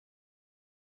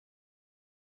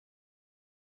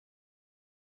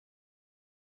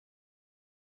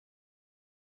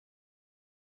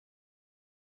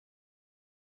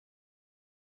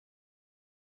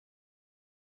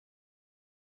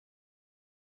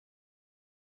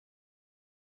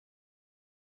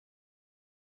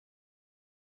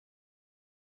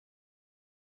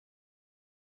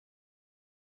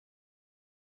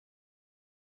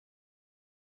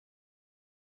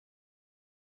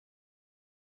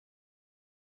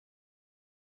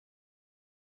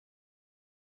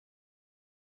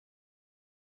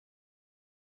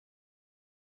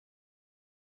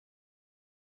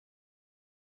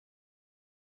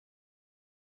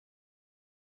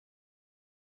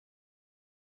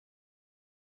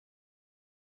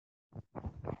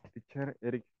 Teacher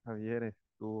Eric Javier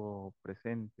estuvo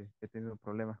presente. He tenido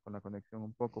problemas con la conexión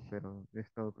un poco, pero he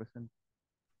estado presente.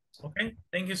 Okay,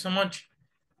 thank you so much,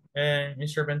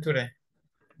 Mr. Ventura.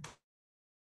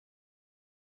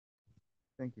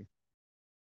 Thank you.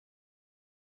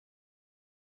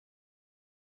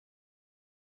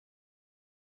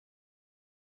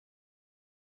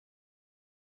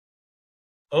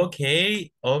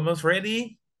 Okay, almost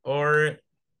ready or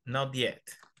not yet?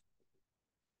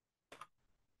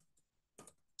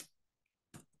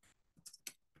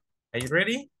 Are you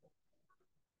ready?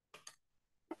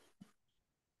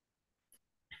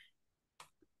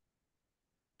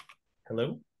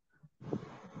 Hello?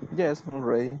 Yes, I'm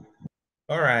ready.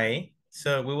 All right,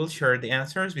 so we will share the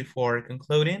answers before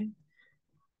concluding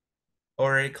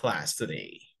our class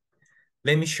today.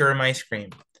 Let me share my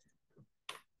screen.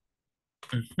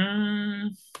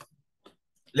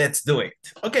 Let's do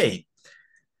it. Okay.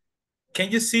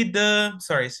 Can you see the,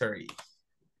 sorry.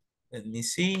 Let me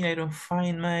see, I don't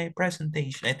find my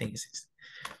presentation. I think it's this.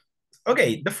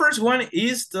 Okay, the first one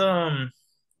is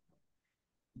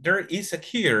there is a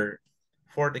cure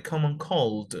for the common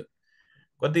cold.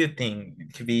 What do you think?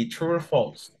 It could be true or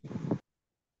false?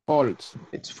 False.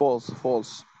 It's false,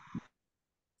 false.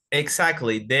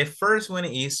 Exactly. The first one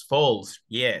is false.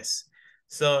 Yes.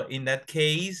 So in that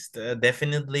case,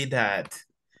 definitely that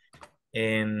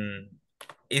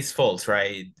is false,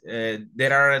 right?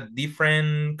 There are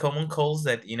different common colds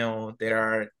that, there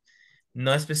are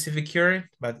no specific cure,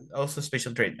 but also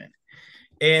special treatment.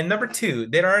 And number two,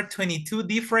 there are 22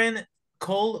 different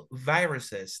cold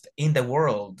viruses in the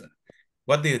world.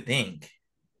 What do you think?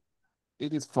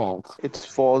 It is false. It's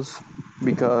false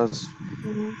because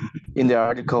in the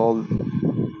article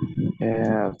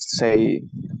say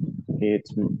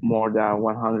it's more than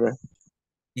 100.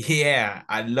 Yeah,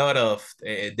 a lot of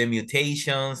the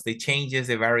mutations, the changes,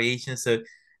 the variations. So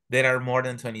there are more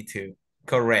than 22.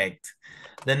 Correct.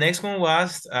 The next one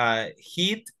was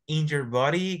heat in your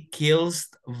body kills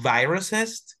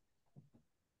viruses.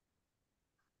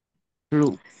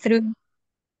 True. True.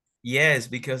 Yes,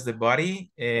 because the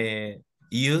body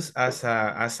used as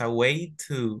a way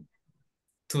to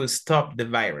stop the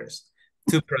virus,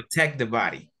 to protect the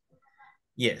body.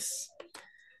 Yes.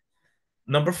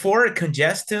 Number four,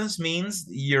 congestion means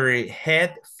your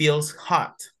head feels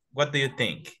hot. What do you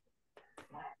think?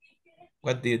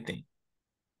 What do you think?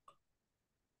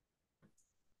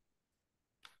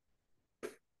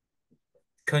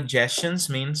 Congestion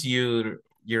means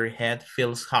your head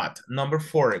feels hot. Number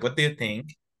four, what do you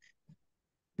think?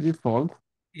 It is false.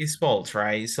 It's false,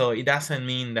 right? So it doesn't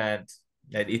mean that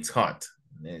it's hot.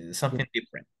 Something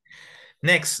different.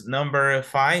 Next, number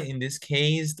five, in this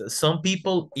case, some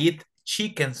people eat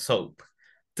chicken soup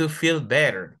to feel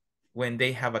better when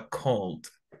they have a cold.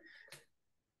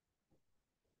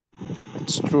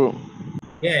 It's true.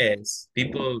 Yes,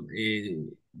 people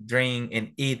drink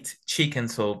and eat chicken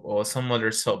soup or some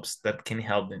other soups that can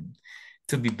help them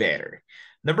to be better.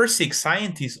 Number six,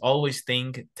 scientists always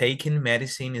think taking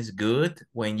medicine is good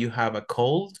when you have a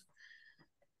cold.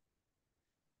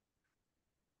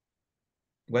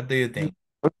 What do you think?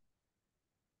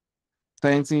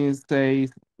 Scientists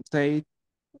say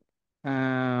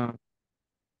uh,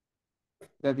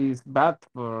 that is bad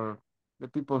for the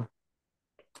people.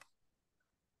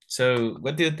 So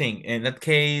what do you think? In that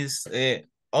case,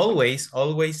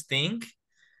 always think,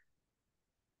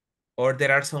 or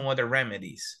there are some other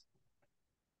remedies?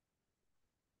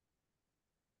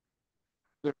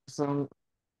 There's some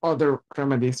other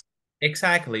remedies.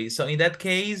 Exactly. So in that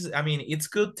case, I mean, it's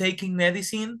good taking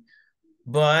medicine,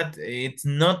 but it's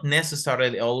not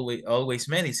necessarily always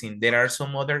medicine. There are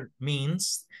some other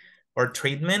means or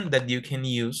treatment that you can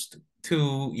use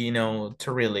to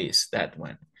release that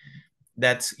one.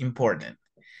 That's important.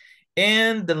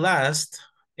 And the last,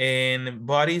 and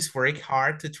bodies work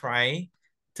hard to try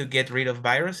to get rid of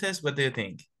viruses. What do you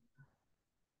think?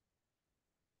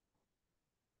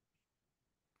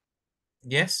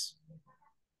 Yes?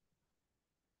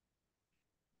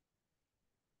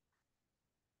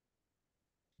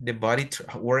 The body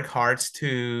work hard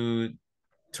to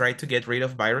try to get rid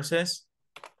of viruses?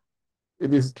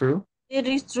 It is true. It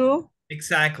is true.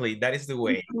 Exactly, that is the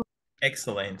way.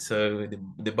 Excellent. So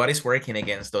the body's working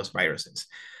against those viruses.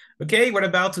 Okay, we're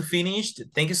about to finish.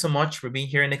 Thank you so much for being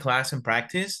here in the class and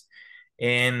practice.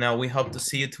 And we hope to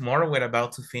see you tomorrow. We're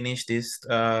about to finish this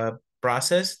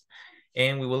process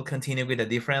and we will continue with a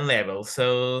different level.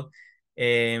 So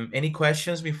any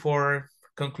questions before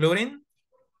concluding?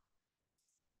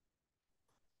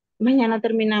 Mañana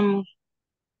terminamos.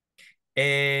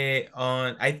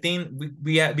 I think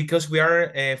we are, because we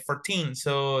are 14,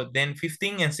 so then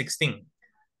 15 and 16.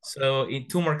 So in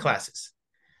 2 more classes.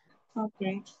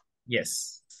 Okay.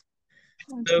 Yes.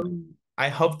 So I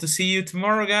hope to see you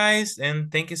tomorrow, guys.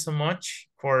 And thank you so much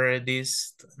for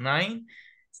this 9.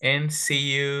 And see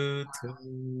you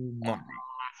tomorrow.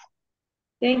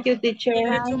 Thank you, teacher. See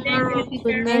you tomorrow.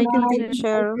 Good night, Thank you.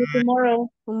 teacher. See you tomorrow.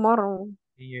 Tomorrow.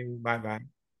 See you. Bye-bye.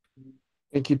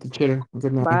 Thank you, teacher.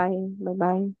 Good night. Bye.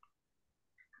 Bye-bye.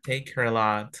 Take care a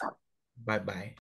lot. Bye-bye.